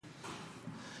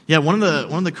Yeah, one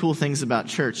of the cool things about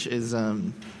church is, out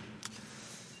in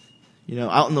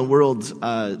the world,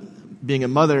 being a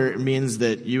mother means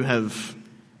that you have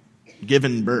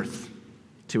given birth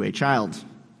to a child.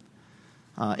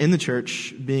 In the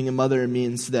church, being a mother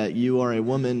means that you are a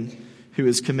woman who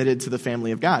is committed to the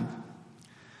family of God.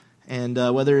 And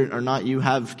whether or not you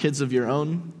have kids of your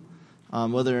own,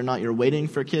 whether or not you're waiting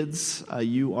for kids,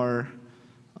 you are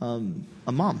a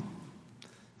mom.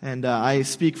 And I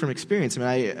speak from experience.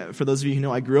 For those of you who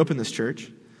know, I grew up in this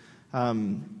church,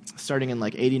 starting in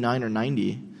like 89 or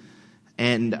 90.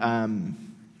 And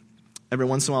every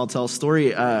once in a while I'll tell a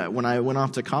story. When I went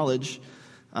off to college,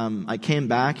 I came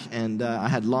back and I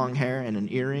had long hair and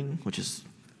an earring, which is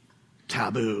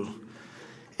taboo.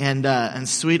 And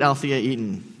sweet Althea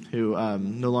Eaton, who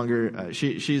no longer,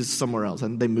 she's somewhere else,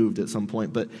 and they moved at some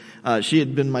point. But she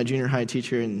had been my junior high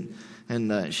teacher, and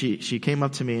she came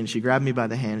up to me and she grabbed me by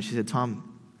the hand and she said,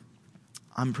 "Tom,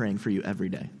 I'm praying for you every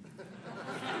day."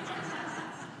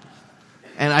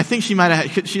 And I think she might have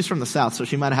had, she's from the South, so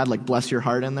she might have had like "bless your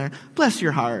heart" in there. Bless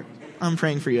your heart. I'm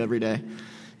praying for you every day.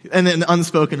 And then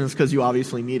unspoken is because you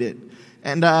obviously need it.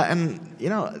 And I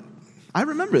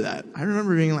remember that. I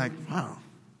remember being like, wow,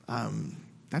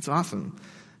 that's awesome.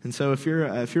 And so if you're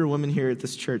a woman here at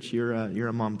this church, you're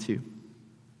a mom too.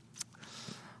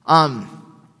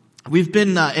 We've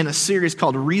been in a series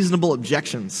called Reasonable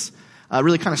Objections.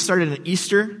 Really kind of started at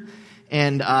Easter.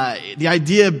 And the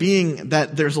idea being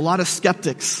that there's a lot of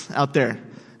skeptics out there.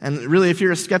 And really, if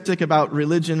you're a skeptic about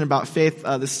religion, about faith,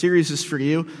 this series is for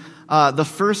you. The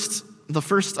first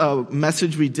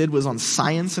message we did was on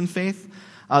science and faith.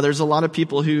 There's a lot of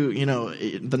people who,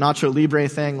 the Nacho Libre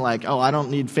thing, like, oh, I don't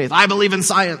need faith. I believe in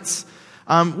science.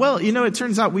 It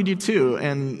turns out we do too.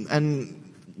 And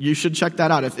you should check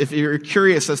that out. If you're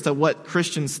curious as to what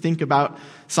Christians think about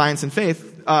science and faith,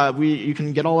 you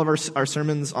can get all of our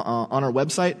sermons on our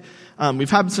website.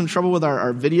 We've had some trouble with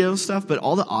our video stuff, but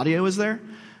all the audio is there.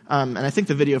 And I think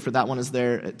the video for that one is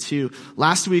there too.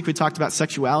 Last week we talked about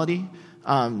sexuality.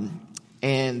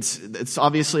 And it's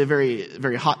obviously a very,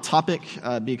 very hot topic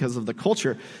because of the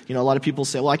culture. A lot of people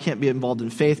say, well, I can't be involved in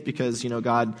faith because,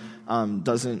 God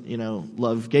doesn't,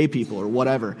 love gay people or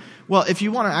whatever. Well, if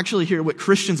you want to actually hear what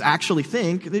Christians actually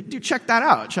think, do check that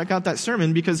out. Check out that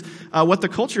sermon because what the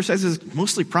culture says is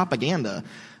mostly propaganda.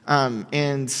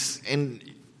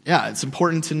 Yeah, it's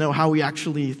important to know how we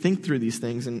actually think through these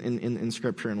things in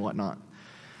Scripture and whatnot.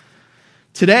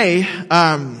 Today,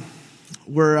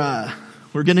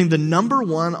 we're getting the number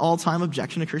one all-time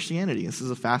objection to Christianity. This is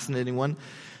a fascinating one.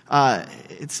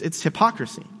 It's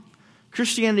hypocrisy.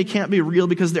 Christianity can't be real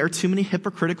because there are too many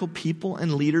hypocritical people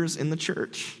and leaders in the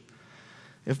church.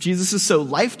 If Jesus is so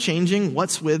life-changing,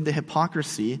 what's with the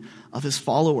hypocrisy of his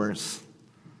followers?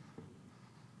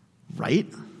 Right?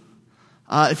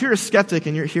 If you're a skeptic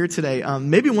and you're here today,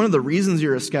 maybe one of the reasons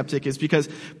you're a skeptic is because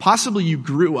possibly you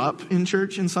grew up in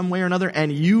church in some way or another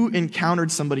and you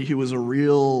encountered somebody who was a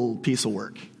real piece of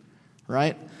work,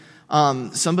 right?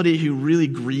 Somebody who really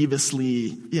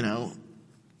grievously,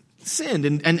 sinned.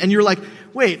 And you're like,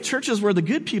 wait, church is where the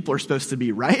good people are supposed to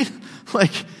be, right?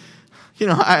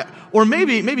 Or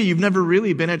maybe you've never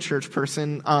really been a church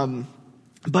person,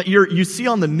 but you see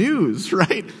on the news,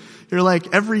 right? You're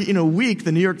like, every, week,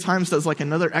 the New York Times does like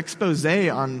another expose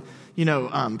on,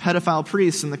 pedophile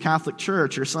priests in the Catholic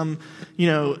Church or some,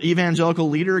 evangelical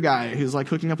leader guy who's like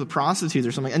hooking up with prostitutes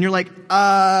or something. And you're like,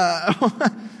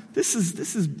 this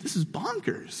is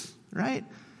bonkers, right?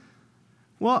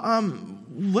 Well,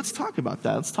 let's talk about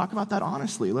that. Let's talk about that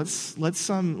honestly. Let's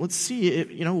see,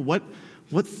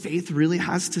 what faith really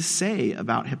has to say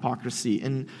about hypocrisy.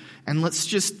 And let's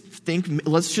just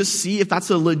see if that's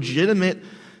a legitimate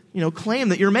claim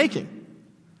that you're making.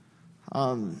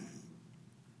 And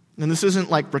this isn't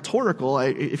like rhetorical.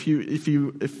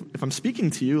 If I'm speaking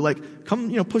to you, like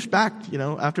come, push back,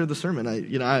 after the sermon.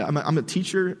 I'm a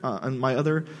teacher in my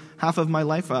other half of my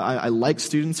life. I like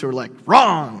students who are like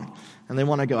wrong and they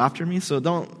want to go after me. So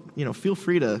don't, feel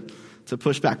free to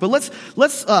push back. But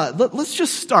let's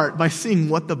just start by seeing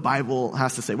what the Bible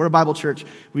has to say. We're a Bible church.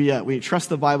 We trust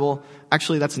the Bible.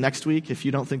 Actually, that's next week. If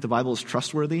you don't think the Bible is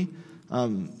trustworthy,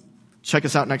 check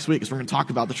us out next week because we're going to talk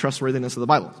about the trustworthiness of the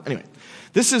Bible. Anyway,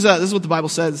 this is what the Bible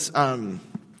says.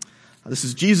 This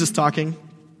is Jesus talking,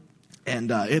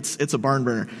 and it's a barn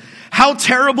burner. How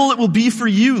terrible it will be for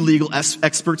you, legal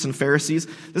experts and Pharisees.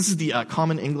 This is the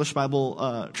Common English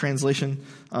Bible translation.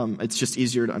 It's just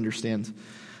easier to understand.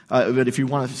 But if you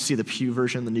want to see the Pew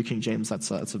version, the New King James, that's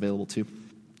available too.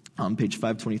 Page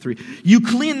 523. You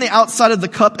clean the outside of the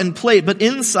cup and plate, but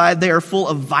inside they are full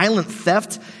of violent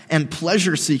theft and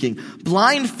pleasure seeking.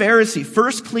 Blind Pharisee,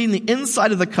 first clean the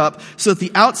inside of the cup so that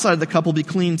the outside of the cup will be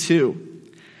clean too.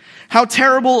 How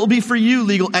terrible it will be for you,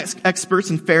 legal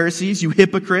experts and Pharisees, you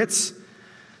hypocrites.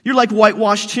 You're like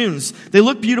whitewashed tombs. They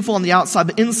look beautiful on the outside,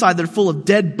 but inside they're full of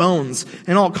dead bones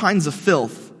and all kinds of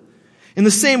filth. In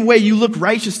the same way, you look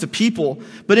righteous to people,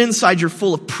 but inside you're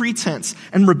full of pretense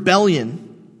and rebellion.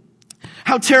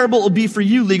 How terrible it will be for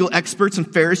you, legal experts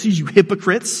and Pharisees, you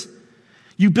hypocrites.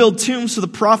 You build tombs for the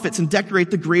prophets and decorate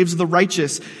the graves of the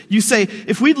righteous. You say,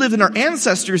 if we'd lived in our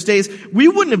ancestors' days, we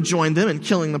wouldn't have joined them in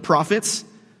killing the prophets.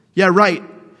 Yeah, right.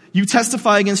 You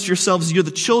testify against yourselves, you're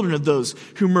the children of those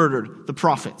who murdered the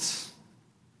prophets.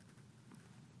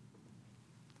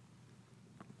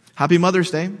 Happy Mother's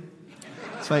Day.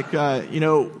 It's like,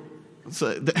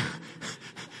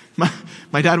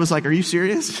 my dad was like, are you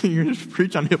serious? You're going to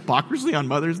preach on hypocrisy on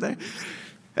Mother's Day?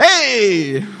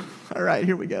 Hey! All right,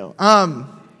 here we go.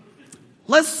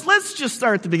 Let's just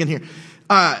start at the beginning here.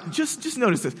 Just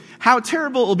notice this. How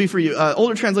terrible it will be for you.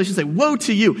 Older translations say, woe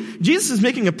to you. Jesus is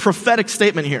making a prophetic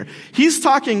statement here. He's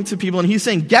talking to people and he's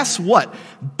saying, guess what?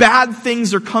 Bad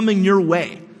things are coming your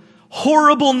way.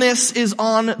 Horribleness is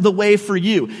on the way for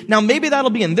you. Now, maybe that'll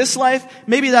be in this life.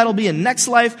 Maybe that'll be in next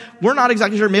life. We're not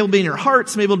exactly sure. Maybe it'll be in your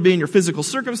hearts. Maybe it'll be in your physical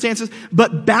circumstances.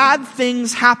 But bad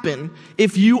things happen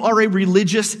if you are a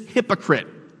religious hypocrite.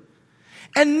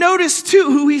 And notice, too,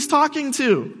 who he's talking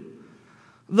to.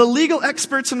 The legal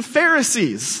experts and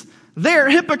Pharisees. They're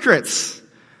hypocrites.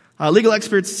 Legal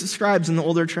experts, scribes in the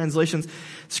older translations.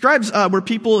 Scribes were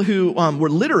people who were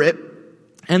literate.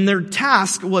 And their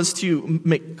task was to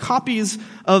make copies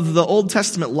of the Old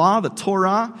Testament law, the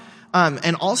Torah,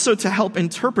 and also to help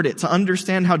interpret it, to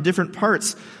understand how different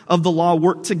parts of the law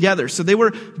work together. So they were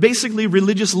basically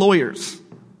religious lawyers.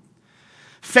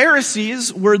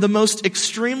 Pharisees were the most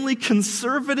extremely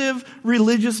conservative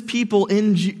religious people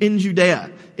in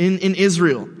Judea, in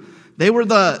Israel. They were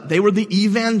the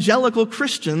evangelical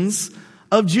Christians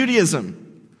of Judaism.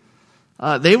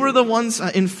 They were the ones,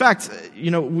 in fact,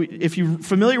 if you're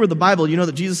familiar with the Bible, you know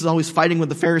that Jesus is always fighting with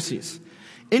the Pharisees.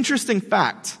 Interesting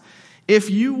fact, if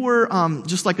you were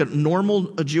just like a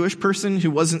Jewish person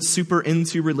who wasn't super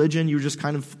into religion, you were just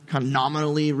kind of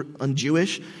nominally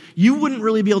Jewish, you wouldn't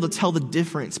really be able to tell the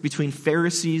difference between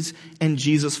Pharisees and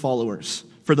Jesus followers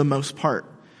for the most part.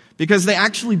 Because they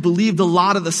actually believed a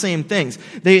lot of the same things.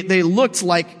 They looked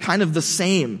like kind of the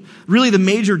same. Really, the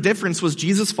major difference was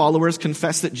Jesus' followers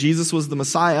confessed that Jesus was the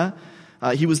Messiah.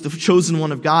 He was the chosen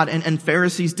one of God, and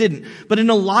Pharisees didn't. But in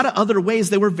a lot of other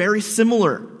ways, they were very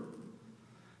similar.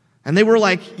 And they were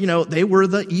they were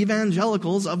the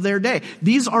evangelicals of their day.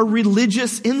 These are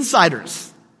religious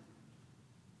insiders.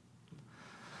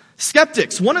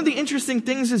 Skeptics. One of the interesting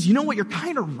things is, what, you're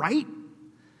kind of right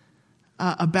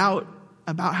about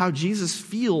how Jesus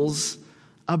feels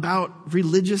about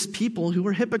religious people who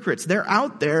are hypocrites. They're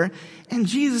out there, and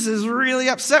Jesus is really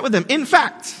upset with them. In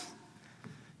fact,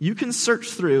 you can search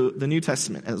through the New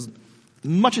Testament as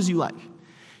much as you like.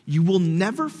 You will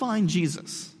never find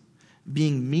Jesus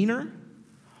being meaner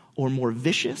or more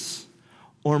vicious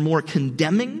or more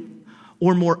condemning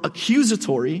or more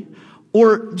accusatory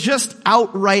or just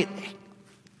outright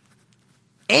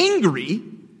angry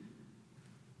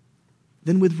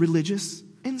than with religious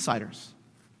insiders.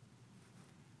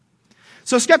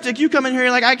 So skeptic, you come in here,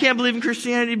 you're like, I can't believe in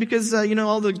Christianity because,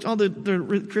 all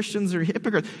the Christians are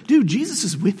hypocrites. Dude, Jesus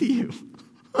is with you.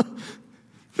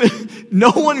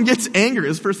 No one gets angry,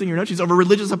 is the first thing you notice, over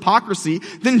religious hypocrisy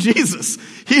than Jesus.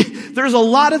 There's a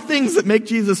lot of things that make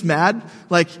Jesus mad,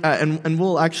 and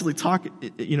we'll actually talk,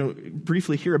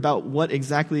 briefly here about what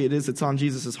exactly it is that's on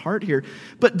Jesus' heart here.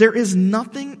 But there is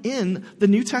nothing in the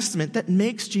New Testament that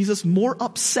makes Jesus more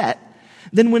upset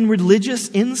than when religious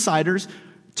insiders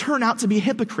turn out to be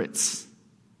hypocrites.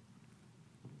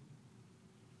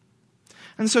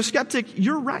 And so, skeptic,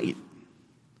 you're right.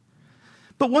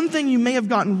 But one thing you may have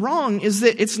gotten wrong is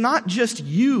that it's not just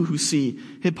you who see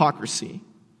hypocrisy.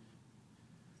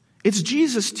 It's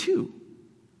Jesus too.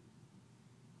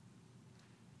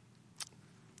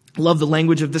 I love the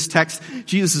language of this text.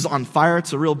 Jesus is on fire.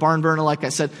 It's a real barn burner, like I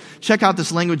said. Check out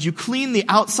this language. You clean the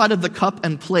outside of the cup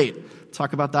and plate.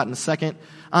 Talk about that in a second.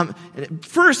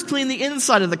 First, clean the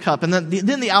inside of the cup, and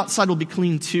then the outside will be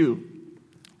clean too.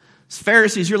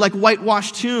 Pharisees, you're like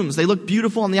whitewashed tombs. They look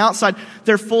beautiful on the outside.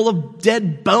 They're full of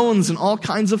dead bones and all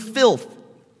kinds of filth.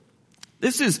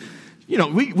 This is,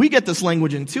 we get this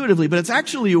language intuitively, but it's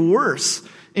actually worse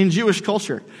in Jewish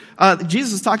culture.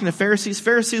 Jesus is talking to Pharisees.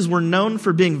 Pharisees were known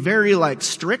for being very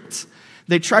strict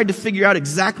They tried to figure out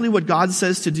exactly what God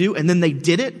says to do, and then they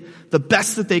did it the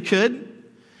best that they could.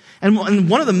 And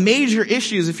one of the major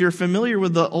issues, if you're familiar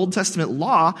with the Old Testament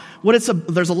law,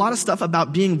 there's a lot of stuff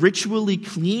about being ritually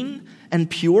clean and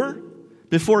pure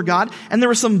before God, and there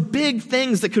were some big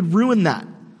things that could ruin that.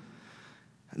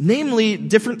 Namely,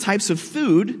 different types of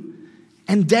food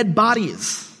and dead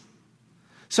bodies.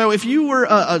 So if you were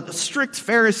a strict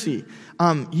Pharisee,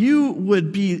 you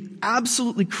would be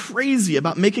absolutely crazy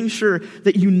about making sure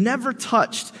that you never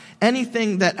touched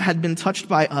anything that had been touched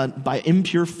by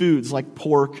impure foods like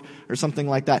pork or something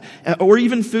like that, or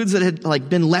even foods that had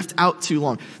been left out too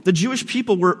long. The Jewish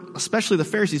people were, especially the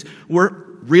Pharisees, were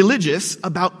religious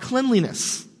about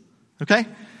cleanliness. Okay?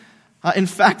 In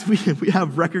fact, we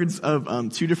have records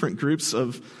of two different groups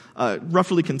of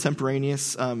roughly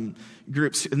contemporaneous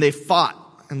groups, and they fought.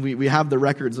 And we have the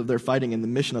records of their fighting in the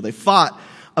Mishnah. They fought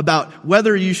about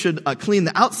whether you should clean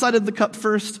the outside of the cup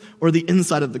first or the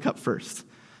inside of the cup first.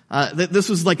 This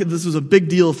was a big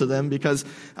deal to them because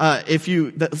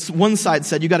one side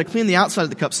said you got to clean the outside of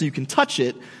the cup so you can touch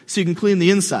it, so you can clean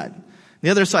the inside. The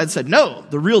other side said no,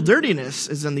 the real dirtiness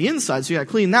is on the inside, so you got to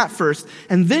clean that first,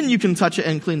 and then you can touch it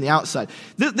and clean the outside.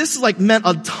 This meant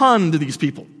a ton to these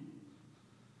people.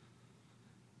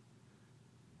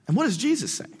 And what does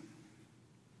Jesus say?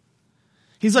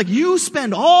 He's like, you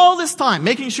spend all this time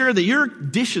making sure that your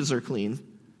dishes are clean,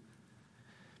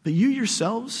 but you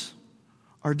yourselves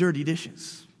are dirty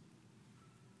dishes.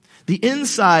 The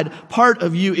inside part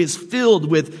of you is filled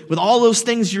with all those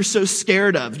things you're so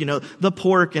scared of, the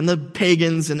pork and the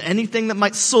pagans and anything that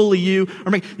might sully you.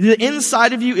 The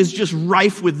inside of you is just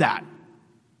rife with that.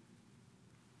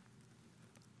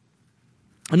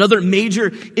 Another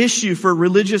major issue for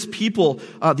religious people,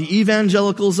 the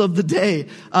evangelicals of the day,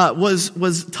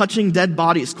 was touching dead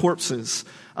bodies, corpses.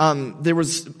 There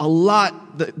was a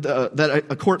lot that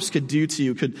a corpse could do to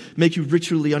you, could make you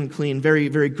ritually unclean, very,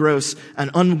 very gross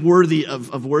and unworthy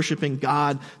of worshiping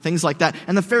God, things like that.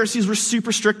 And the Pharisees were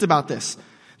super strict about this.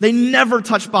 They never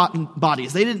touched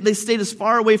bodies. They stayed as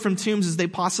far away from tombs as they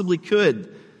possibly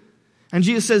could. And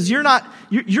Jesus says,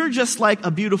 you're just like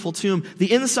a beautiful tomb.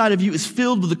 The inside of you is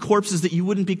filled with the corpses that you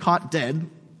wouldn't be caught dead,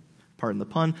 pardon the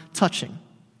pun, touching.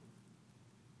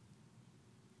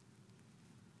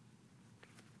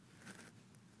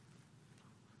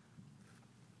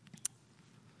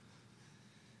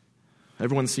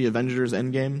 Everyone see Avengers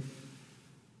Endgame?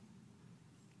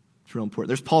 It's real important.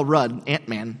 There's Paul Rudd,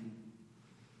 Ant-Man.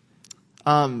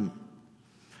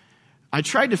 I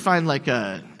tried to find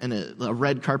a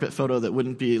red carpet photo that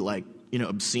wouldn't be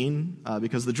obscene,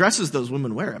 because the dresses those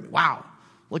women wear, wow,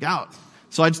 look out.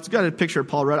 So I just got a picture of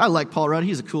Paul Rudd. I like Paul Rudd.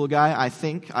 He's a cool guy, I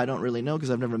think. I don't really know because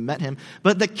I've never met him.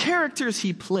 But the characters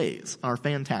he plays are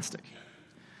fantastic.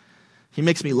 He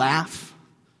makes me laugh.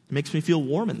 He makes me feel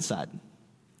warm inside.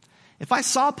 If I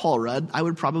saw Paul Rudd, I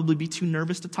would probably be too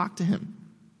nervous to talk to him.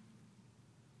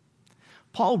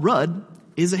 Paul Rudd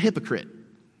is a hypocrite.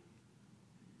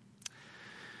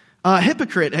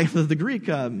 Hypocrite, the Greek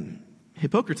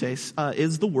hypocrites,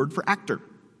 is the word for actor.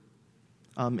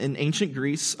 In ancient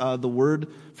Greece, the word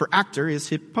for actor is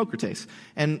hypocrites.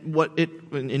 And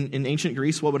in ancient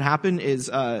Greece, what would happen is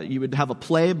you would have a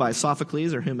play by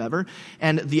Sophocles or whomever,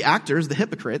 and the actors, the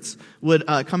hypocrites, would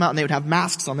come out and they would have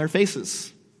masks on their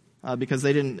faces because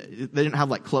they didn't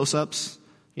have close-ups.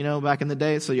 Back in the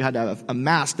day, so you had to have a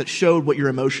mask that showed what your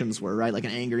emotions were, right? Like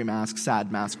an angry mask,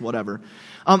 sad mask, whatever.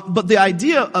 But the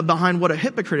idea behind what a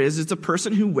hypocrite is, it's a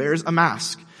person who wears a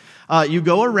mask. You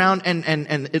go around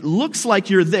and it looks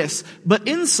like you're this, but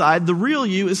inside, the real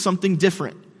you is something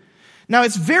different. Now,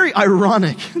 it's very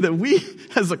ironic that we,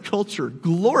 as a culture,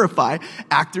 glorify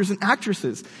actors and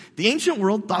actresses. The ancient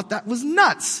world thought that was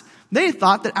nuts. They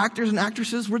thought that actors and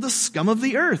actresses were the scum of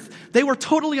the earth. They were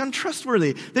totally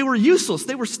untrustworthy. They were useless.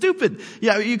 They were stupid.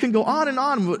 Yeah, you can go on and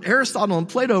on. Aristotle and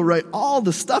Plato write all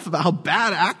the stuff about how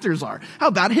bad actors are, how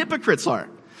bad hypocrites are.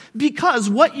 Because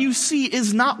what you see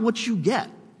is not what you get.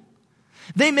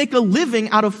 They make a living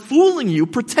out of fooling you,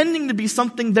 pretending to be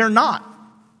something they're not.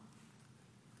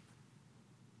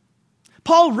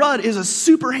 Paul Rudd is a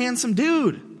super handsome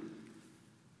dude.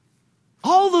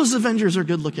 All those Avengers are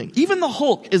good looking. Even the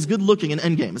Hulk is good looking in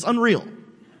Endgame. It's unreal.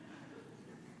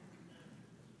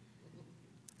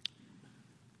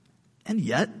 And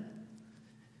yet,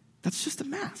 that's just a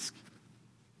mask.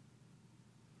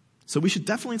 So we should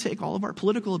definitely take all of our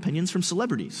political opinions from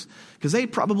celebrities, because they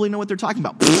probably know what they're talking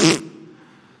about.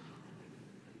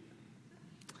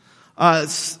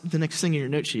 It's the next thing in your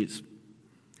note sheets.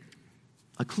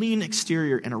 A clean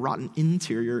exterior and a rotten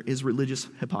interior is religious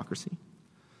hypocrisy.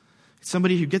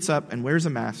 Somebody who gets up and wears a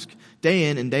mask day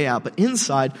in and day out, but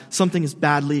inside something is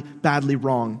badly, badly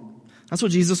wrong. That's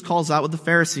what Jesus calls out with the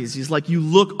Pharisees. He's like, you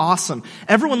look awesome.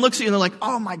 Everyone looks at you and they're like,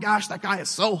 oh my gosh, that guy is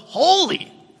so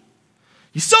holy.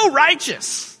 He's so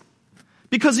righteous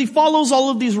because he follows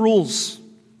all of these rules.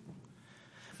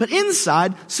 But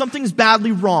inside, something's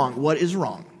badly wrong. What is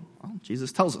wrong? Well,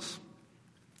 Jesus tells us.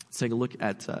 Let's take a look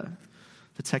at the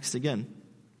text again.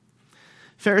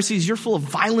 Pharisees, you're full of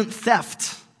violent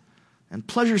theft and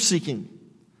pleasure-seeking.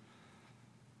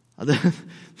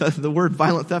 The word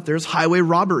violent theft, there's highway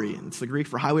robbery. It's the Greek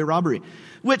for highway robbery,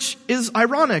 which is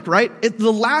ironic, right?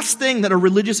 The last thing that a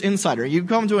religious insider, you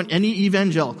come to any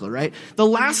evangelical, right? The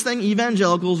last thing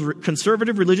evangelicals,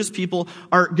 conservative religious people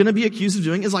are going to be accused of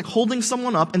doing is like holding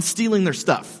someone up and stealing their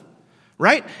stuff,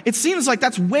 right? It seems like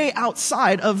that's way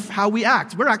outside of how we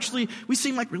act. We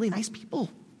seem like really nice people.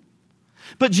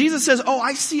 But Jesus says, oh,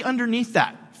 I see underneath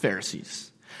that,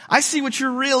 Pharisees. I see what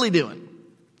you're really doing.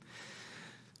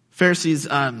 Pharisees,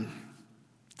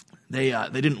 they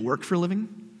didn't work for a living.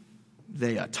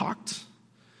 They talked.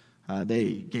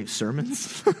 They gave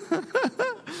sermons.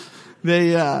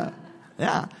 They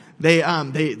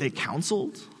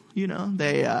counseled. You know,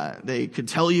 they could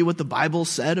tell you what the Bible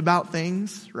said about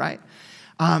things, right?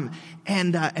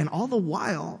 And all the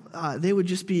while, they would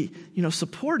just be,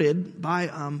 supported by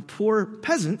poor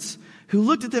peasants who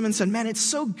looked at them and said, man, it's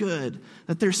so good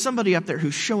that there's somebody up there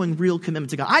who's showing real commitment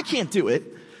to God. I can't do it,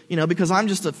 because I'm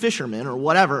just a fisherman or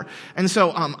whatever. And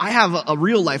so I have a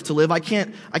real life to live. I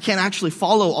can't actually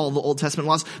follow all the Old Testament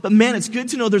laws. But man, it's good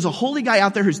to know there's a holy guy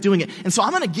out there who's doing it. And so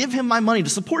I'm going to give him my money to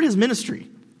support his ministry.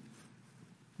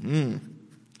 That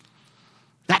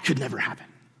could never happen.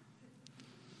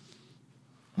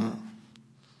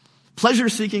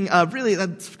 Pleasure-seeking, really,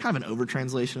 that's kind of an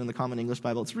over-translation in the Common English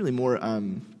Bible. It's really more,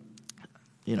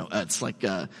 it's like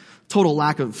a total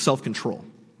lack of self-control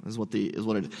is what it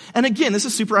is. And again, this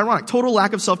is super ironic. Total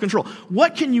lack of self-control.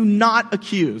 What can you not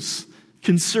accuse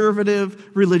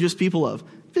conservative religious people of?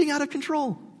 Being out of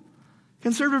control.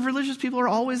 Conservative religious people are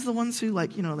always the ones who,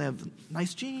 they have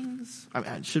nice jeans.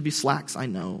 It should be slacks, I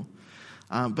know.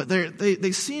 But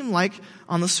they seem like,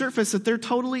 on the surface, that they're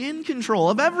totally in control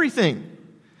of everything.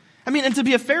 And to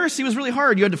be a Pharisee was really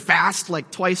hard. You had to fast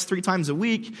twice, 3 times a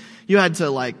week. You had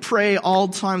to pray all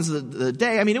times of the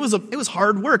day. It was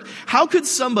hard work. How could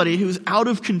somebody who's out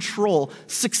of control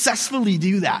successfully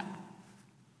do that?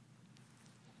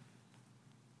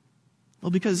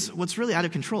 Well, because what's really out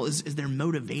of control is their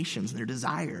motivations, their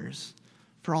desires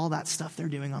for all that stuff they're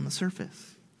doing on the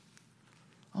surface.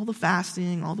 All the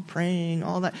fasting, all the praying,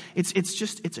 all that. It's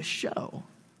a show.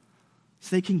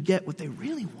 So they can get what they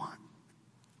really want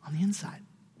on the inside.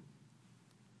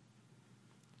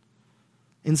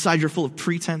 Inside you're full of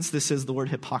pretense. This is the word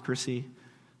hypocrisy.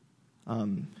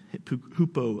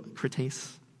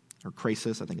 Hypocrites, or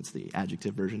crasis, I think it's the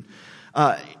adjective version.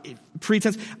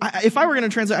 Pretense. If I were going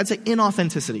to translate, I'd say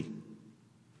inauthenticity.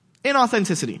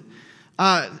 Inauthenticity.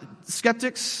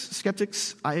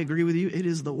 Skeptics, I agree with you, it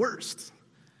is the worst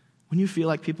when you feel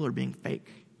like people are being fake.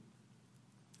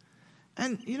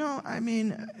 And,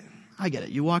 I get it.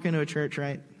 You walk into a church,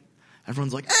 right?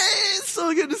 Everyone's like, hey, it's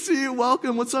so good to see you.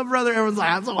 Welcome. What's up, brother? Everyone's like,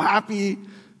 I'm so happy,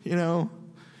 And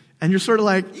you're sort of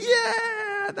like,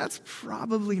 yeah, that's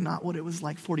probably not what it was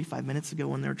like 45 minutes ago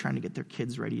when they were trying to get their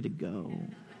kids ready to go.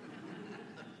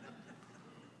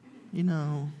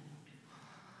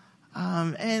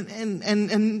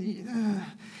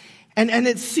 And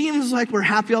it seems like we're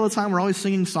happy all the time. We're always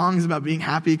singing songs about being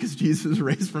happy because Jesus was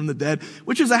raised from the dead,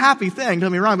 which is a happy thing,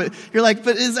 don't get me wrong, but you're like,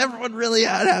 but is everyone really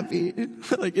happy?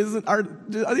 Are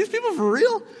these people for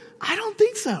real? I don't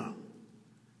think so.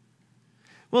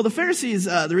 Well, the Pharisees,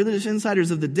 the religious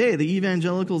insiders of the day, the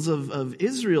evangelicals of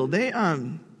Israel, they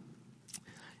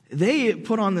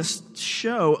put on this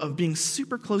show of being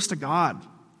super close to God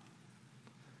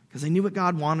because they knew what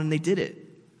God wanted and they did it.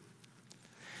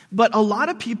 But a lot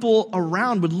of people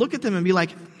around would look at them and be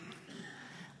like,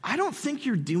 I don't think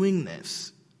you're doing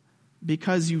this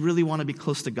because you really want to be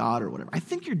close to God or whatever. I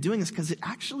think you're doing this because it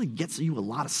actually gets you a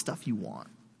lot of stuff you want.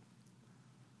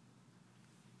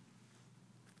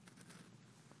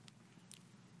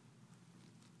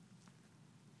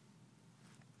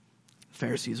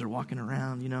 Pharisees are walking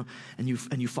around, and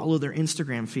you follow their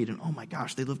Instagram feed, and oh my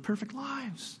gosh, they live perfect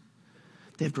lives.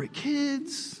 They have great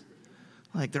kids.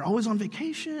 They're always on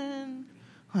vacation.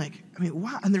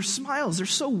 Wow. And their smiles, they're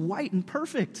so white and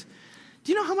perfect.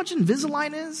 Do you know how much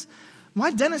Invisalign is?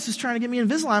 My dentist is trying to get me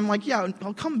Invisalign. I'm like, yeah,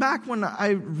 I'll come back when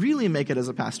I really make it as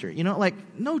a pastor.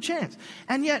 No chance.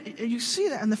 And yet, you see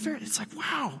that, and it's like,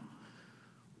 wow,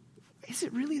 is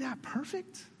it really that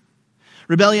perfect?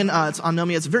 Rebellion, it's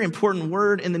anomia. It's a very important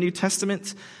word in the New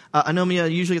Testament.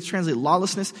 Anomia usually gets translated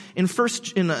lawlessness. In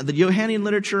the Johannine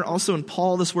literature, also in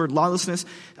Paul, this word lawlessness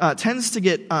tends to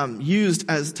get used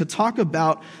as to talk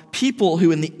about people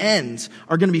who in the end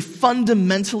are going to be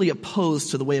fundamentally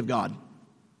opposed to the way of God.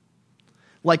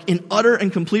 Like in utter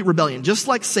and complete rebellion, just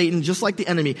like Satan, just like the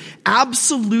enemy,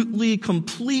 absolutely,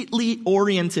 completely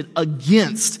oriented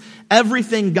against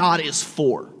everything God is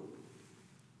for.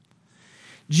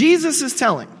 Jesus is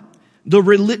telling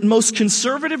the most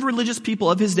conservative religious people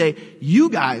of his day, you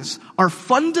guys are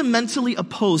fundamentally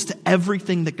opposed to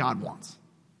everything that God wants.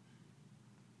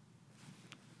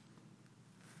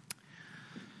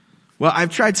 Well, I've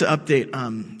tried to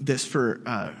update this for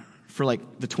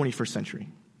like the 21st century.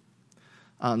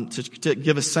 To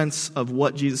give a sense of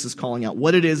what Jesus is calling out,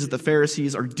 what it is that the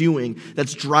Pharisees are doing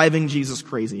that's driving Jesus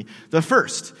crazy. The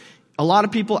first, a lot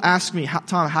of people ask me,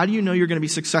 Tom, how do you know you're going to be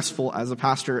successful as a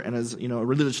pastor and as, a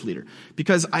religious leader?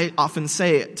 Because I often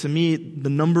say, to me, the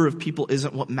number of people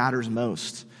isn't what matters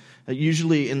most.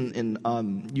 Usually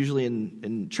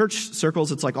in church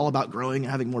circles, it's like all about growing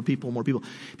and having more people.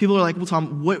 People are like, well,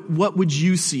 Tom, what would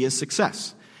you see as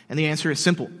success? And the answer is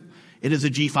simple. It is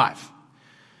a G5.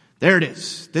 There it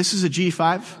is. This is a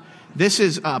G5. This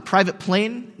is a private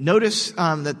plane. Notice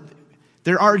that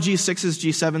there are G6s,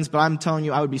 G7s, but I'm telling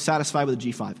you I would be satisfied with a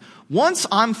G5. Once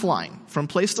I'm flying from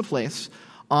place to place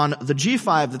on the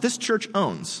G5 that this church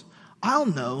owns, I'll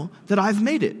know that I've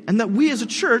made it and that we as a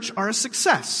church are a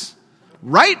success.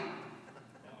 Right?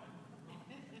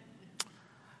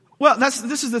 Well,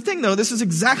 this is the thing, though. This is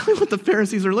exactly what the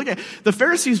Pharisees are looking at. The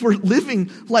Pharisees were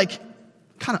living like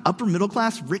kind of upper middle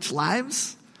class, rich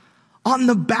lives on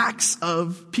the backs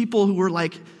of people who were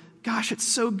like, gosh, it's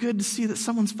so good to see that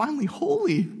someone's finally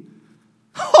holy.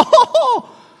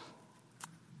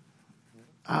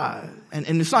 And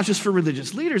it's not just for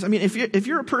religious leaders. I mean, if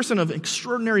you're a person of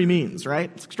extraordinary means,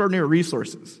 right? Extraordinary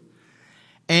resources,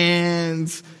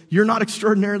 and you're not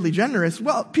extraordinarily generous,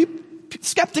 well,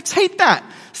 skeptics hate that.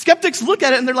 Skeptics look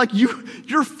at it and they're like,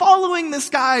 you're following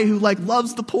this guy who like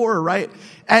loves the poor, right?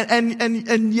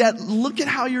 And yet look at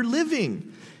how you're living.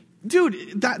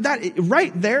 Dude, that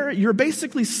right there, you're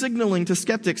basically signaling to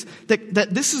skeptics that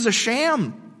this is a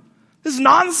sham. This is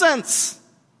nonsense.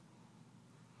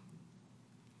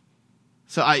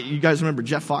 So you guys remember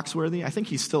Jeff Foxworthy? I think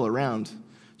he's still around.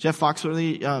 Jeff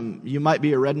Foxworthy, you might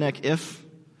be a redneck if.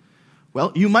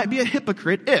 Well, you might be a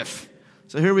hypocrite if.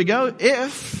 So here we go.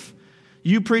 If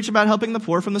you preach about helping the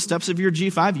poor from the steps of your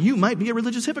G5, you might be a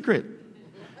religious hypocrite.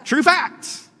 True fact.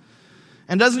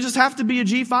 And it doesn't just have to be a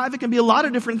G5. It can be a lot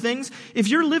of different things. If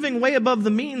you're living way above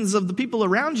the means of the people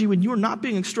around you and you're not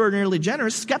being extraordinarily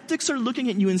generous, skeptics are looking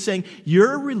at you and saying,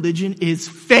 your religion is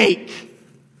fake.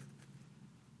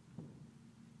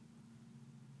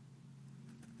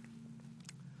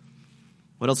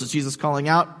 What else is Jesus calling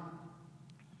out?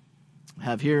 I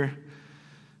have here.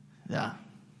 Yeah.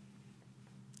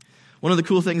 One of the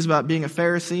cool things about being a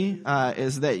Pharisee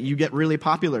is that you get really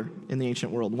popular in the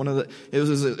ancient world. It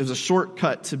was a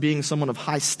shortcut to being someone of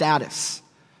high status,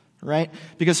 right?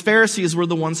 Because Pharisees were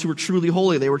the ones who were truly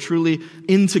holy. They were truly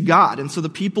into God. And so the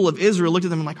people of Israel looked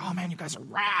at them and like, oh man, you guys are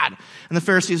rad. And the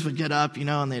Pharisees would get up,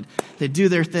 and they'd do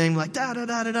their thing like da da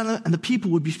da da da. And the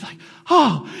people would be like,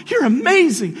 oh, you're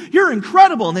amazing. You're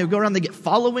incredible. And they would go around, they get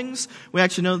followings. We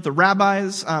actually know that the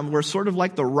rabbis were sort of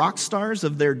like the rock stars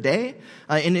of their day.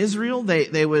 In Israel,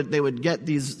 they would get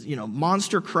these,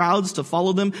 monster crowds to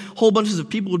follow them. Whole bunches of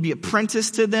people would be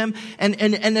apprenticed to them. And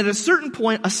at a certain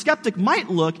point, a skeptic might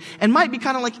look and might be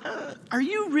kind of like, are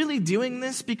you really doing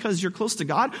this because you're close to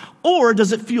God? Or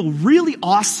does it feel really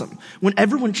awesome when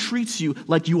everyone treats you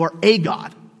like you are a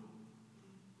God?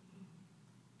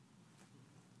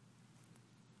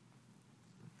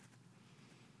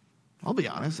 I'll be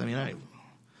honest. I mean,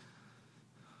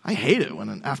 I hate it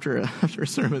when after a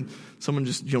sermon, someone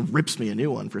just rips me a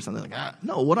new one for something like,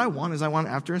 no, what I want is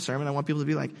after a sermon, I want people to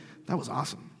be like, that was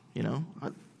awesome. I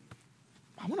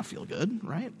want to feel good,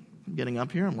 right? I'm getting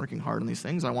up here, I'm working hard on these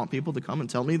things. I want people to come and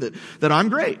tell me that I'm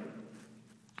great.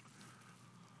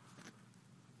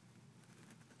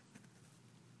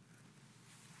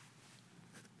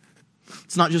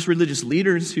 It's not just religious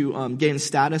leaders who gain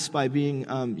status by being,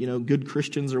 good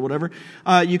Christians or whatever.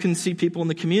 You can see people in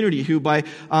the community who, by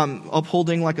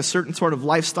upholding like a certain sort of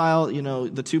lifestyle, the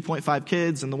 2.5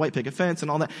 kids and the white picket fence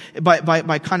and all that,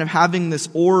 by kind of having this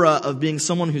aura of being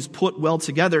someone who's put well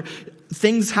together,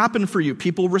 things happen for you.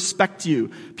 People respect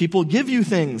you. People give you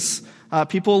things.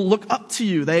 People look up to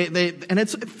you. And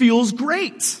it feels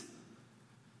great.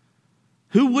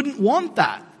 Who wouldn't want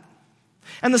that?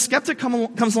 And the skeptic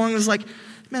comes along and is like,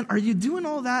 man, are you doing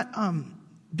all that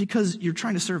because you're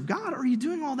trying to serve God, or are you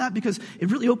doing all that because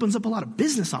it really opens up a lot of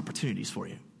business opportunities for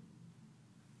you?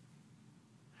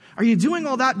 Are you doing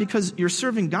all that because you're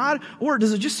serving God, or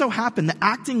does it just so happen that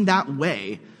acting that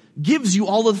way gives you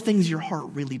all of the things your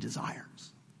heart really desires?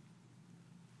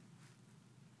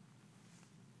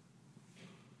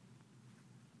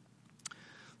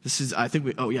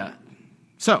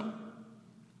 So,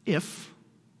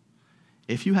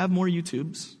 if you have more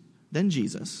YouTubes than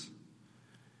Jesus,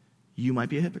 you might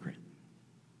be a hypocrite.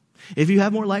 If you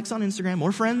have more likes on Instagram,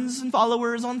 more friends and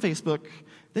followers on Facebook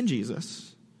than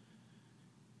Jesus,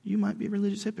 you might be a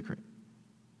religious hypocrite.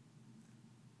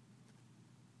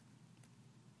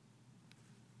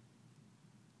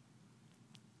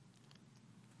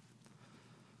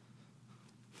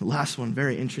 The last one,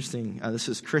 very interesting. This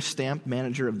is Chris Stamp,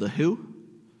 manager of The Who.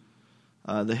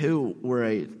 The Who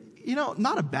were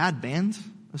not a bad band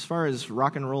as far as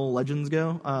rock and roll legends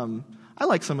go. I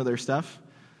like some of their stuff.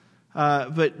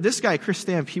 But this guy, Chris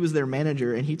Stamp, he was their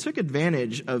manager, and he took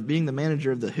advantage of being the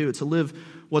manager of The Who to live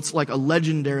what's like a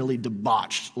legendarily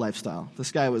debauched lifestyle.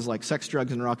 This guy was like sex,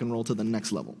 drugs, and rock and roll to the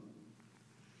next level.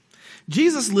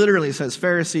 Jesus literally says,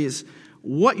 Pharisees,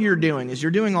 what you're doing is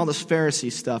you're doing all this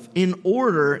Pharisee stuff in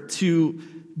order to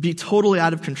be totally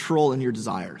out of control in your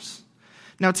desires.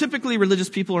 Now, typically, religious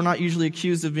people are not usually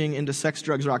accused of being into sex,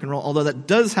 drugs, rock and roll, although that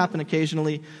does happen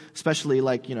occasionally, especially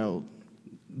like,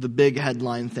 the big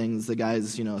headline things, the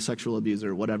guy's, a sexual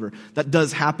abuser or whatever. That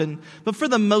does happen. But for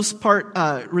the most part,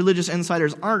 religious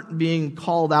insiders aren't being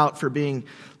called out for being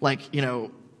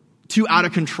too out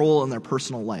of control in their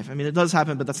personal life. I mean, it does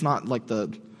happen, but that's not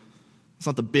it's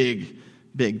not the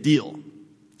big deal.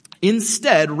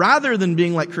 Instead, rather than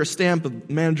being like Chris Stamp, the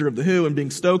manager of The Who, and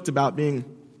being stoked about being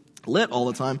lit all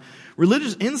the time,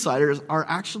 religious insiders are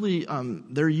actually,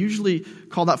 they're usually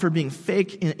called out for being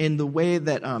fake in the way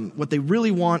that what they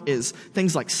really want is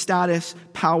things like status,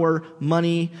 power,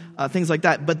 money, things like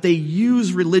that, but they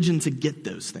use religion to get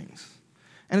those things.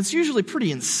 And it's usually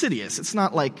pretty insidious. It's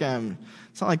not like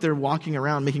they're walking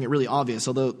around making it really obvious,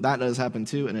 although that does happen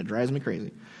too, and it drives me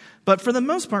crazy. But for the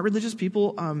most part, religious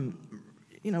people,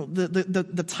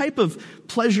 the type of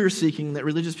pleasure seeking that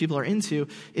religious people are into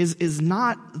is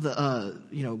not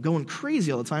going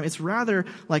crazy all the time. It's rather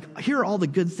like, here are all the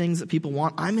good things that people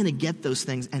want. I'm going to get those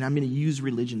things, and I'm going to use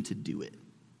religion to do it.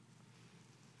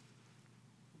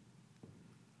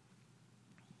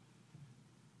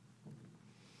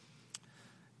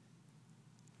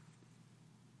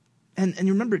 And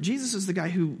you remember, Jesus is the guy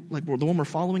who, the one we're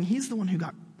following, he's the one who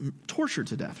got tortured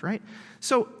to death, right?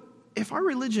 So if our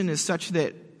religion is such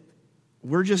that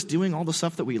we're just doing all the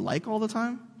stuff that we like all the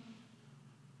time,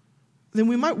 then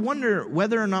we might wonder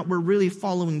whether or not we're really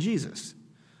following Jesus.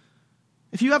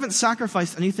 If you haven't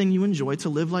sacrificed anything you enjoy to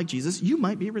live like Jesus, you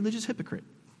might be a religious hypocrite.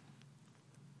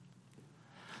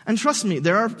 And trust me,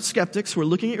 there are skeptics who are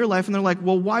looking at your life and they're like,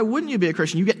 well, why wouldn't you be a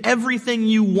Christian? You get everything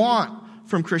you want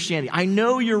from Christianity. I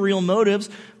know your real motives.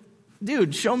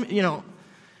 Dude, show me,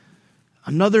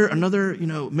 another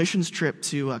missions trip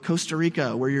to Costa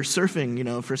Rica where you're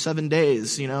surfing, for 7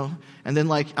 days, and then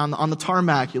on the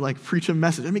tarmac, you preach a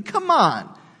message. I mean, come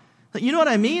on. You know what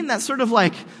I mean? That's sort of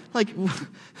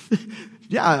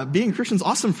yeah, being Christian's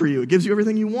awesome for you. It gives you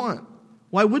everything you want.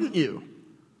 Why wouldn't you?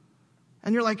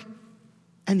 And you're like,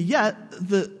 and yet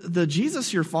the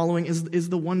Jesus you're following is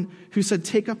the one who said,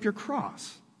 take up your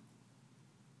cross.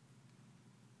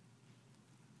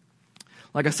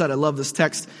 Like I said, I love this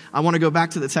text. I want to go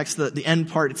back to the text, the end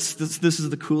part. This is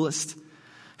the coolest.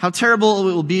 How terrible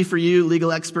it will be for you,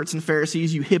 legal experts and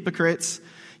Pharisees, you hypocrites.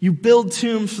 You build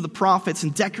tombs for the prophets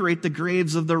and decorate the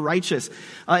graves of the righteous.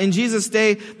 In Jesus'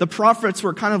 day, the prophets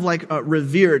were kind of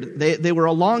revered. They were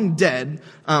long dead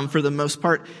for the most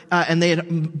part, and they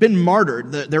had been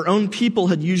martyred. Their own people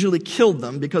had usually killed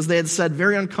them because they had said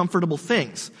very uncomfortable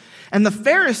things. And the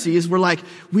Pharisees were like,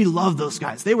 we love those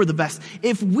guys. They were the best.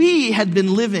 If we had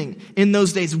been living in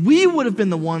those days, we would have been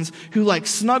the ones who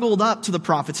snuggled up to the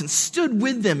prophets and stood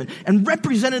with them and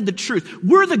represented the truth.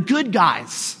 We're the good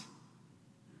guys.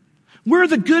 We're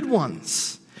the good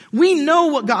ones. We know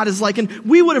what God is like, and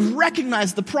we would have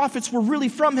recognized the prophets were really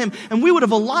from him, and we would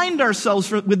have aligned ourselves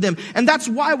with them. And that's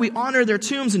why we honor their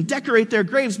tombs and decorate their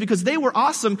graves, because they were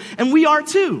awesome, and we are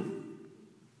too.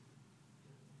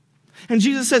 And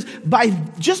Jesus says,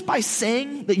 just by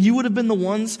saying that you would have been the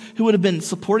ones who would have been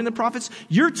supporting the prophets,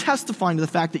 you're testifying to the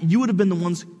fact that you would have been the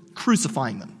ones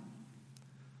crucifying them.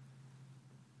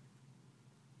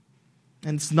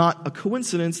 And it's not a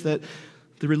coincidence that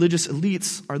the religious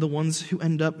elites are the ones who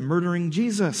end up murdering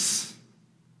Jesus.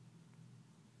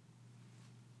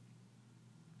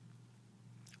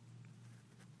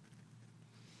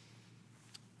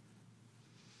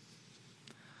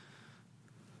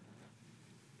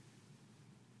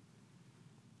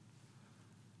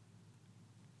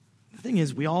 The thing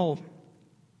is, we all,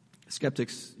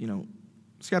 skeptics,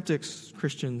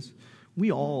 Christians,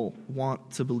 we all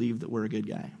want to believe that we're a good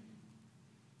guy,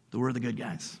 that we're the good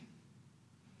guys.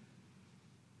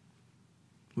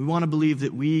 We want to believe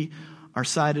that we are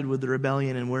sided with the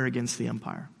rebellion and we're against the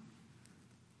empire.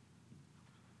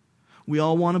 We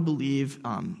all want to believe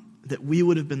that we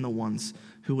would have been the ones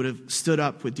who would have stood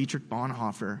up with Dietrich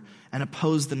Bonhoeffer and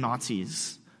opposed the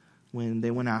Nazis when they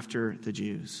went after the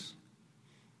Jews.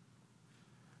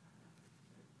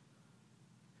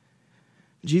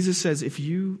 Jesus says, if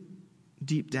you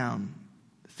deep down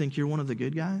think you're one of the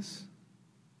good guys,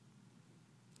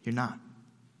 you're not.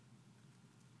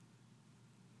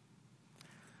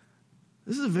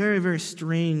 This is a very, very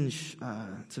strange,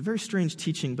 it's a very strange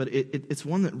teaching, but it's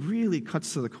one that really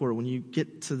cuts to the core. When you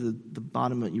get to the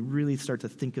bottom of it, you really start to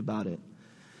think about it.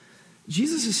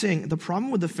 Jesus is saying the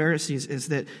problem with the Pharisees is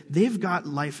that they've got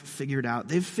life figured out.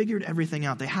 They've figured everything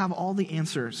out. They have all the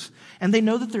answers. And they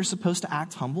know that they're supposed to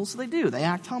act humble, so they do. They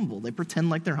act humble. They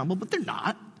pretend like they're humble, but they're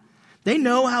not. They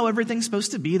know how everything's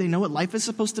supposed to be. They know what life is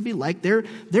supposed to be like.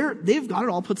 They've got it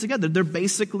all put together. They're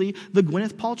basically the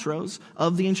Gwyneth Paltrows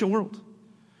of the ancient world.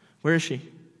 Where is she?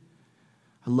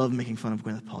 I love making fun of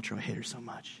Gwyneth Paltrow. I hate her so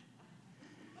much.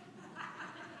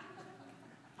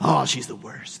 Oh, she's the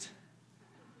worst.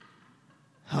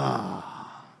 Gwyneth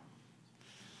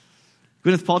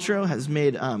Paltrow has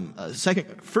made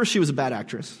first she was a bad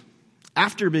actress.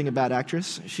 After being a bad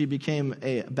actress, she became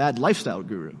a bad lifestyle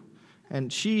guru.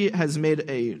 And she has made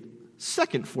a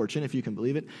second fortune, if you can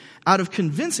believe it, out of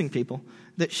convincing people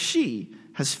that she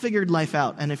has figured life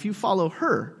out. And if you follow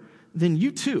her, then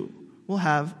you too will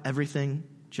have everything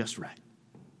just right.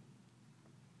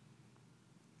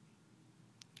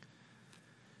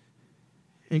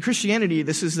 In Christianity,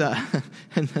 this is, and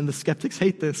the skeptics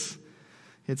hate this.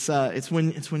 It's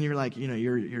when you're like,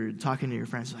 you're talking to your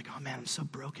friends, like, oh man, I'm so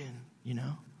broken,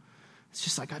 It's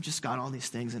just like, I've just got all these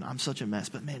things and I'm such a mess.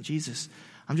 But man, Jesus,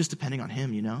 I'm just depending on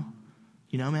him,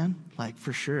 man? Like,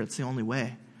 for sure, it's the only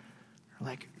way. Or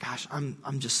like, gosh,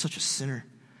 I'm just such a sinner.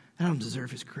 I don't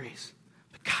deserve his grace.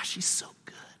 But gosh, he's so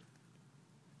good.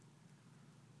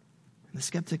 And the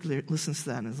skeptic listens to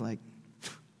that and is like,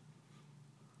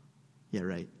 yeah,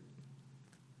 right.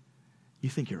 You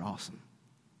think you're awesome.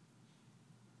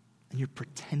 And you're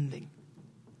pretending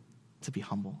to be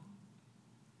humble.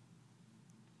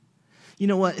 You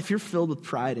know what? If you're filled with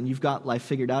pride and you've got life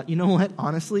figured out, you know what?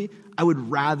 Honestly, I would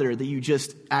rather that you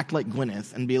just act like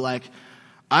Gwyneth and be like,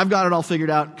 I've got it all figured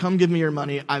out. Come give me your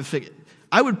money.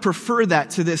 I would prefer that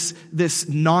to this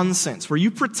nonsense where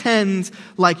you pretend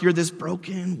like you're this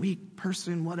broken, weak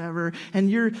person, whatever, and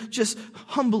you're just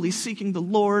humbly seeking the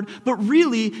Lord, but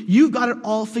really, you've got it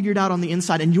all figured out on the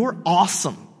inside and you're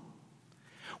awesome.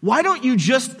 Why don't you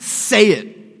just say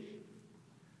it?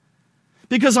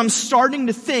 Because I'm starting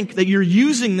to think that you're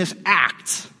using this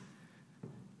act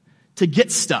to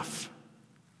get stuff.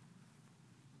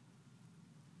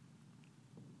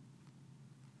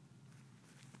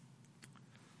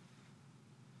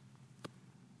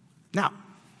 Now,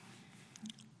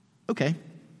 okay.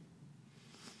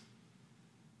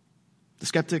 The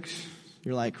skeptics,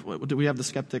 you're like, what, do we have the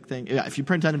skeptic thing? Yeah, if you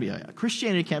pretend to be,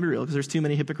 Christianity can't be real because there's too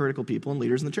many hypocritical people and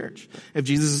leaders in the church. If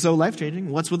Jesus is so life-changing,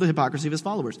 what's with the hypocrisy of his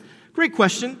followers? Great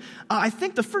question. I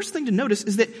think the first thing to notice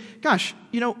is that, gosh,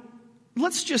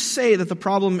 let's just say that the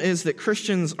problem is that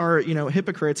Christians are,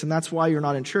 hypocrites and that's why you're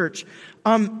not in church.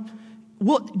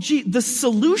 The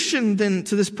solution then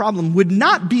to this problem would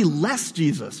not be less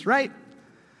Jesus, right?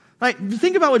 Like,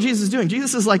 think about what Jesus is doing.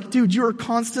 Jesus is like, dude, you're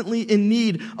constantly in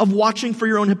need of watching for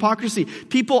your own hypocrisy.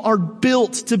 People are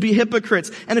built to be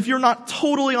hypocrites. And if you're not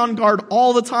totally on guard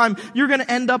all the time, you're going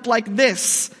to end up like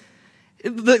this.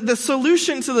 The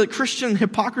solution to the Christian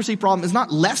hypocrisy problem is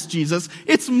not less Jesus,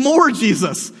 it's more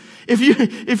Jesus.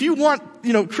 If you want,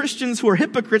 Christians who are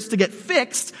hypocrites to get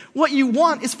fixed, what you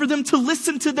want is for them to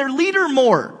listen to their leader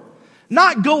more.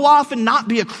 Not go off and not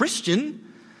be a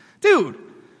Christian. Dude,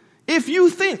 if you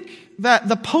think that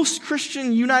the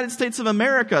post-Christian United States of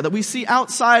America that we see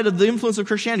outside of the influence of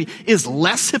Christianity is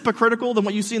less hypocritical than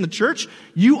what you see in the church,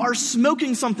 you are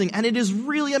smoking something, and it is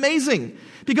really amazing.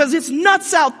 Because it's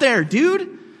nuts out there,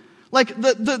 dude. Like,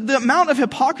 the amount of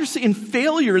hypocrisy and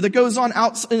failure that goes on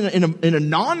out in a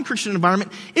non-Christian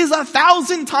environment is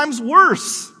 1,000 times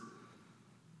worse.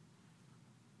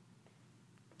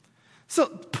 So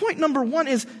point number one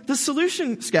is the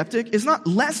solution, skeptic, is not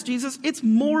less Jesus, it's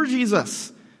more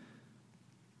Jesus.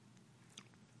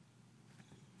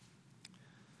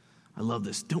 I love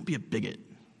this. Don't be a bigot.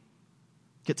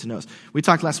 Get to know us. We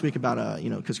talked last week about,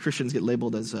 because Christians get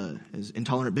labeled as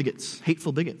intolerant bigots,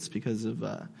 hateful bigots because of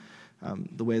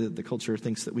the way that the culture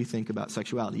thinks that we think about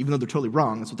sexuality, even though they're totally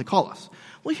wrong. That's what they call us.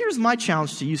 Well, here's my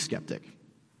challenge to you, skeptic.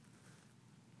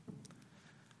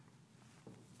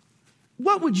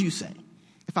 What would you say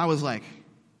if I was like,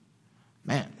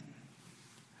 man,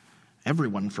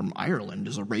 everyone from Ireland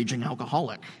is a raging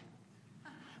alcoholic?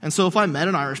 And so if I met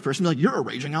an Irish person, I'd be like, you're a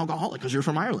raging alcoholic because you're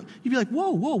from Ireland. You'd be like,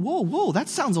 whoa, that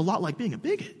sounds a lot like being a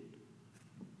bigot.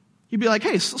 You'd be like,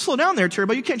 hey, slow down there,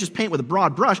 Turbo. You can't just paint with a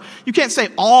broad brush. You can't say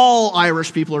all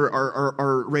Irish people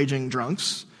are raging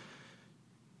drunks.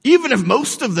 Even if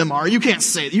most of them are, you can't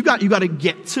say it. You got to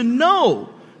get to know,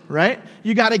 right?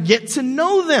 You got to get to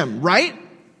know them, right?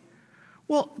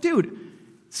 Well, dude,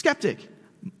 skeptic,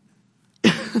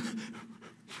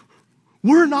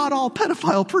 we're not all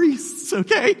pedophile priests,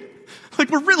 okay?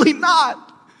 Like, we're really not.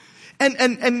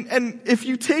 And if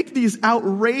you take these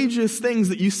outrageous things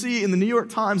that you see in the New York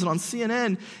Times and on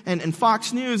CNN and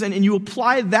Fox News and you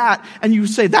apply that and you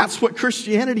say that's what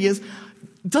Christianity is,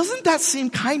 doesn't that seem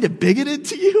kind of bigoted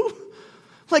to you?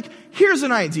 Like, here's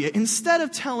an idea. Instead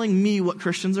of telling me what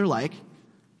Christians are like,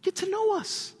 get to know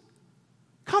us.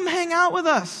 Come hang out with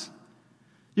us.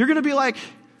 You're going to be like,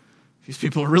 these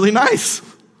people are really nice.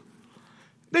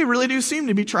 They really do seem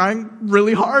to be trying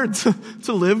really hard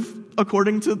to live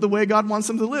according to the way God wants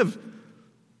them to live.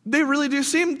 They really do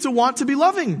seem to want to be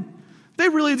loving. They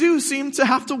really do seem to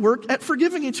have to work at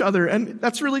forgiving each other, and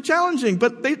that's really challenging,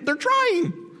 but they're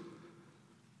trying.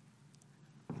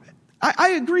 I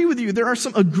agree with you. There are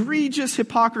some egregious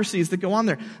hypocrisies that go on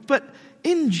there. But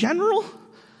in general,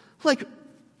 like,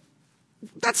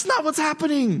 that's not what's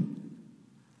happening.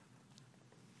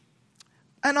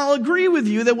 And I'll agree with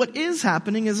you that what is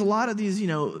happening is a lot of these,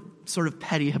 sort of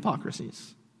petty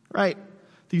hypocrisies, right?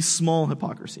 These small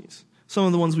hypocrisies. Some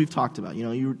of the ones we've talked about.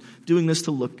 You're doing this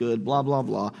to look good, blah, blah,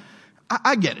 blah.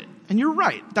 I get it. And you're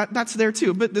right. That's there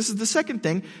too. But this is the second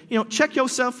thing. Check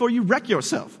yourself or you wreck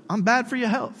yourself. I'm bad for your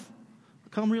health.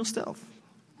 Become real stealth.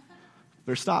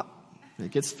 Better stop.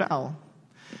 It gets foul.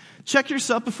 Check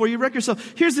yourself before you wreck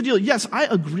yourself. Here's the deal. Yes, I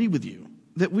agree with you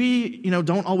that we,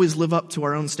 don't always live up to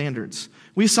our own standards.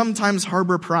 We sometimes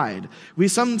harbor pride. We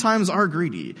sometimes are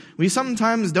greedy. We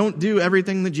sometimes don't do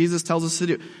everything that Jesus tells us to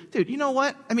do. Dude, you know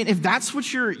what? I mean, if that's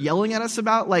what you're yelling at us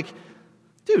about,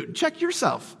 dude, check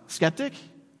yourself, skeptic.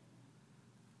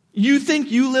 You think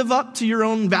you live up to your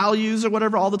own values or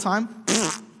whatever all the time?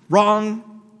 Wrong.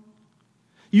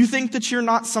 You think that you're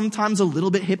not sometimes a little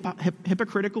bit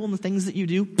hypocritical in the things that you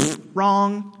do?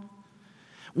 Wrong.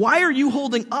 Why are you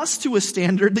holding us to a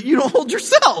standard that you don't hold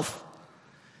yourself?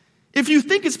 If you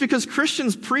think it's because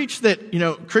Christians preach that,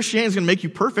 Christianity is going to make you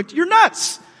perfect, you're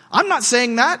nuts. I'm not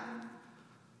saying that.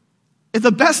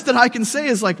 The best that I can say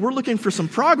is we're looking for some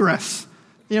progress,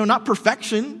 not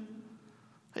perfection.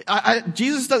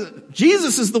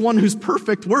 Jesus is the one who's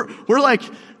perfect.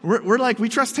 We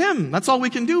trust him. That's all we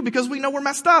can do because we know we're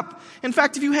messed up. In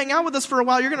fact, if you hang out with us for a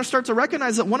while, you're going to start to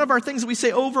recognize that one of our things that we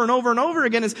say over and over and over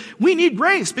again is we need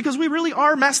grace because we really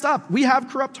are messed up. We have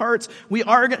corrupt hearts. We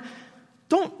are.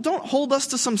 Don't hold us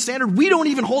to some standard we don't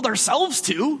even hold ourselves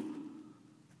to.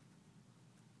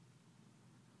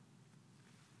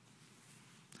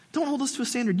 Don't hold us to a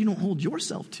standard you don't hold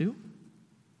yourself to.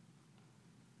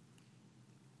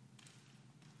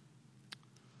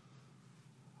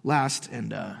 Last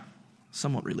and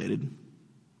somewhat related.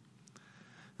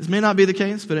 This may not be the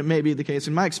case, but it may be the case.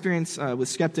 In my experience with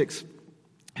skeptics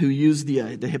who use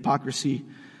the hypocrisy,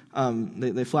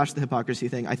 they flash the hypocrisy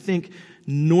thing, I think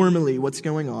normally what's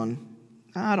going on,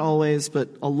 not always, but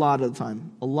a lot of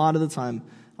the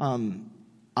time,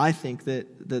 I think that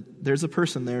there's a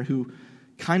person there who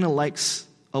kind of likes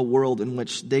a world in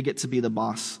which they get to be the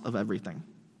boss of everything.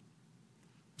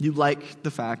 You like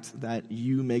the fact that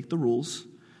you make the rules.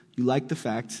 You like the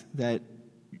fact that,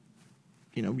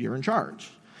 you're in charge.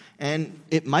 And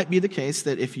it might be the case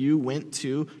that if you went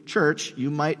to church,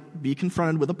 you might be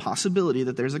confronted with a possibility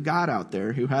that there's a God out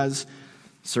there who has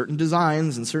certain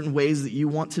designs and certain ways that you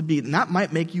want to be. And that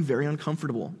might make you very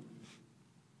uncomfortable.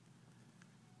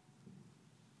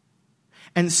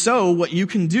 And so what you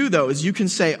can do, though, is you can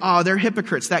say, they're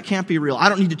hypocrites. That can't be real. I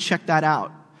don't need to check that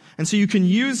out. And so you can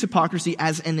use hypocrisy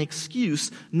as an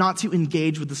excuse not to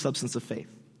engage with the substance of faith.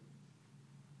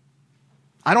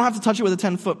 I don't have to touch it with a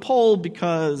 10-foot pole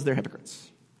because they're hypocrites.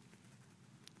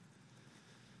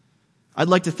 I'd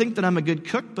like to think that I'm a good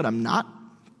cook, but I'm not.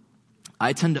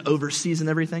 I tend to over-season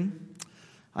everything.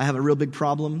 I have a real big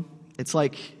problem. It's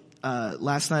like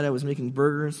last night I was making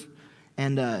burgers,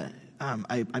 and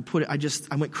I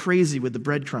went crazy with the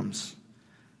breadcrumbs.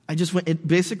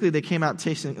 Basically they came out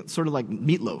tasting sort of like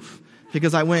meatloaf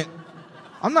because this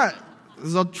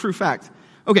is a true fact.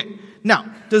 Okay,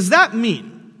 now, does that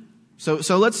mean,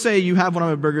 so let's say you have one of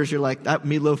my burgers, you're like, that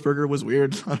meatloaf burger was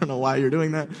weird. I don't know why you're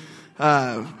doing that.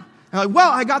 I'm like,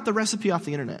 well, I got the recipe off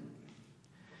the internet.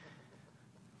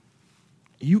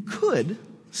 You could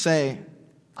say,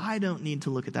 I don't need to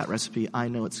look at that recipe. I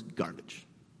know it's garbage.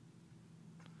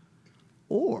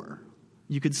 Or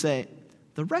you could say,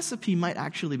 the recipe might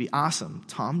actually be awesome.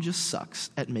 Tom just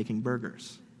sucks at making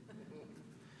burgers.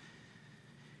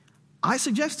 I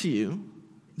suggest to you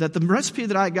that the recipe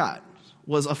that I got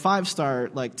was a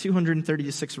 5-star, like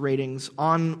 236 ratings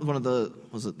on one of the,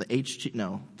 was it the HG?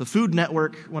 No, the Food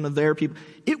Network, one of their people.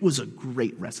 It was a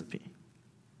great recipe.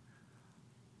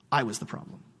 I was the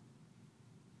problem.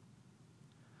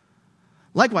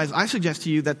 Likewise, I suggest to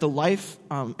you that the life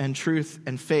and truth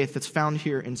and faith that's found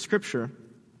here in Scripture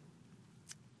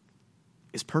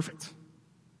is perfect.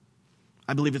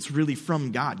 I believe it's really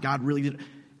from God. God really did.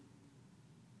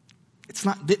 It's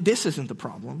not, this isn't the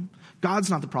problem. God's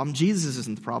not the problem. Jesus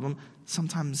isn't the problem.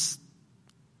 Sometimes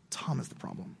Tom is the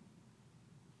problem.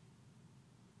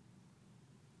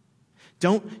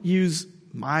 Don't use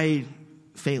my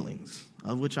failings,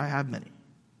 of which I have many,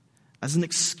 as an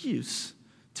excuse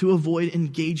to avoid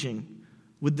engaging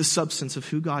with the substance of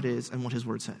who God is and what his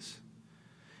word says.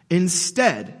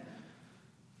 Instead,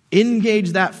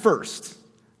 engage that first.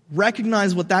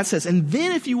 Recognize what that says. And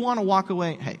then if you want to walk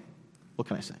away, hey, what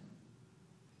can I say?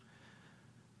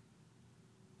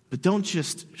 But don't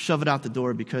just shove it out the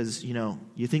door because,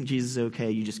 you think Jesus is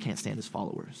okay, you just can't stand his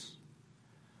followers.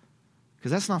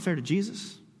 Because that's not fair to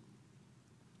Jesus.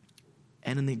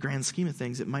 And in the grand scheme of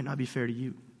things, it might not be fair to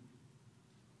you.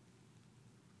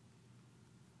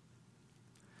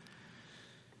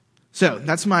 So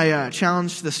that's my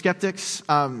challenge to the skeptics.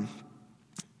 Because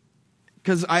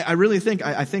I really think,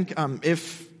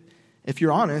 if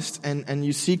you're honest and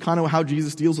you see kind of how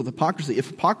Jesus deals with hypocrisy, if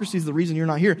hypocrisy is the reason you're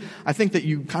not here, I think that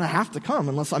you kind of have to come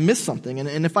unless I missed something.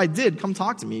 And if I did, come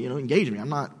talk to me, engage me. I'm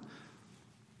not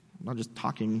just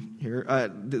talking here.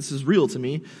 This is real to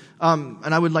me.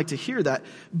 And I would like to hear that.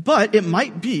 But it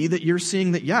might be that you're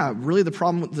seeing that, really the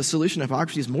problem with the solution to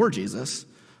hypocrisy is more Jesus.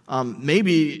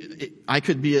 Maybe I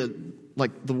could be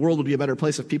the world would be a better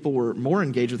place if people were more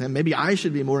engaged with him. Maybe I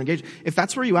should be more engaged. If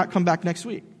that's where you at, come back next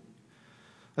week.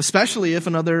 Especially if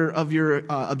another of your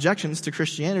objections to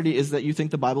Christianity is that you think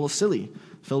the Bible is silly,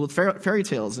 filled with fairy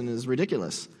tales, and is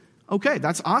ridiculous. Okay,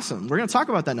 that's awesome. We're going to talk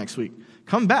about that next week.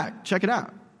 Come back, check it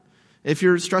out. If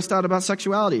you're stressed out about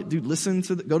sexuality, dude,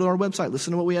 go to our website.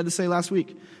 Listen to what we had to say last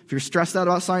week. If you're stressed out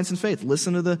about science and faith,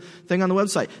 listen to the thing on the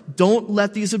website. Don't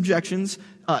let these objections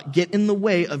get in the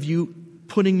way of you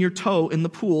putting your toe in the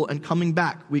pool and coming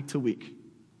back week to week.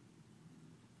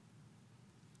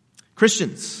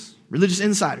 Christians, religious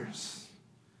insiders,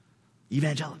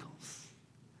 evangelicals.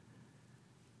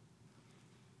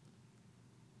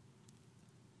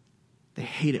 They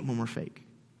hate it when we're fake.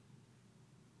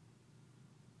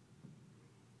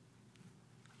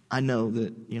 I know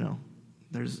that,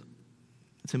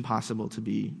 it's impossible to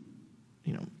be,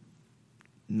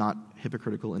 not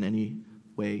hypocritical in any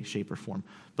way, shape, or form.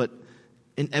 But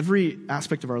in every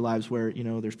aspect of our lives where,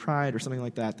 there's pride or something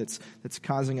like that that's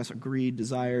causing us a greed,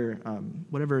 desire,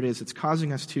 whatever it is, it's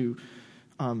causing us to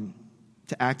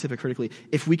act hypocritically.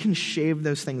 If we can shave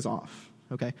those things off,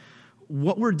 okay,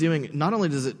 what we're doing, not only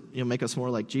does it make us more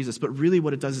like Jesus, but really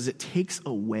what it does is it takes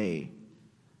away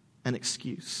an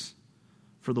excuse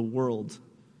for the world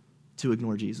to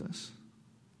ignore Jesus.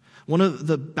 One of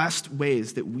the best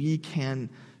ways that we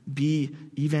can be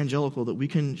evangelical, that we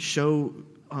can show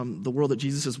the world that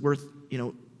Jesus is worth,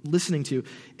 listening to,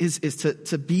 is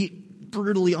to be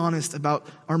brutally honest about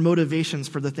our motivations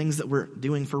for the things that we're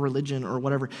doing for religion or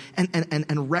whatever,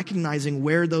 and recognizing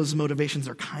where those motivations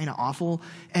are kind of awful,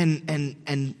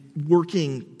 and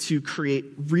working to create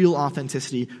real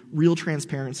authenticity, real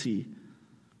transparency.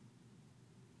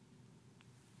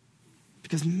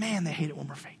 Because, man, they hate it when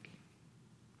we're fake.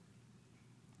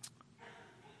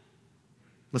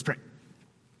 Let's pray.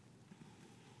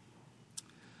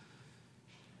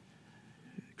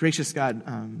 Gracious God,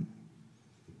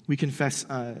 we confess,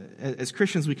 as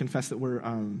Christians, we confess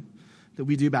that that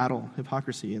we do battle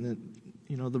hypocrisy, and that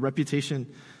the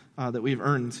reputation that we've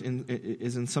earned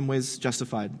is in some ways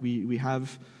justified. We've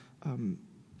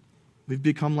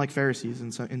become like Pharisees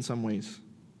in some ways.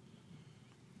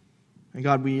 And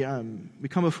God, we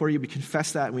come before you, we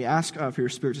confess that, and we ask for your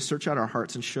Spirit to search out our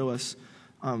hearts and show us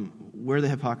where the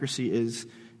hypocrisy is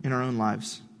in our own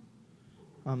lives,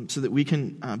 so that we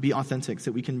can be authentic, so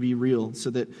that we can be real, so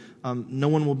that no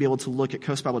one will be able to look at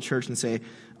Coast Bible Church and say,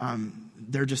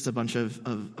 they're just a bunch of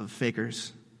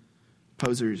fakers.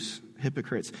 posers,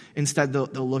 hypocrites. Instead, they'll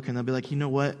look and they'll be like, you know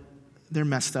what? They're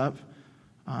messed up,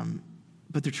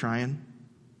 but they're trying.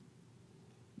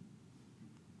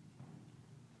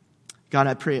 God,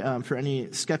 I pray for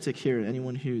any skeptic here,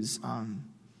 anyone who's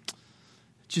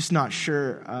just not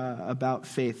sure about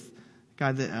faith,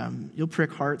 God, that you'll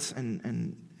prick hearts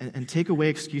and take away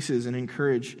excuses and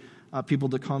encourage people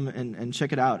to come and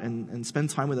check it out and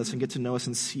spend time with us and get to know us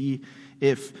and see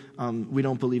if we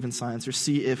don't believe in science, or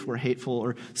see if we're hateful,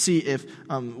 or see if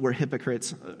we're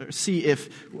hypocrites, or see if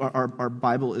our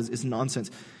Bible is nonsense.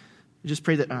 I just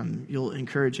pray that you'll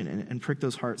encourage and prick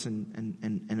those hearts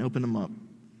and open them up.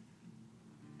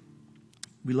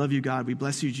 We love you, God. We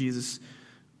bless you, Jesus.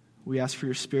 We ask for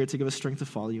your Spirit to give us strength to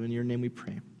follow you. In your name we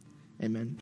pray. Amen.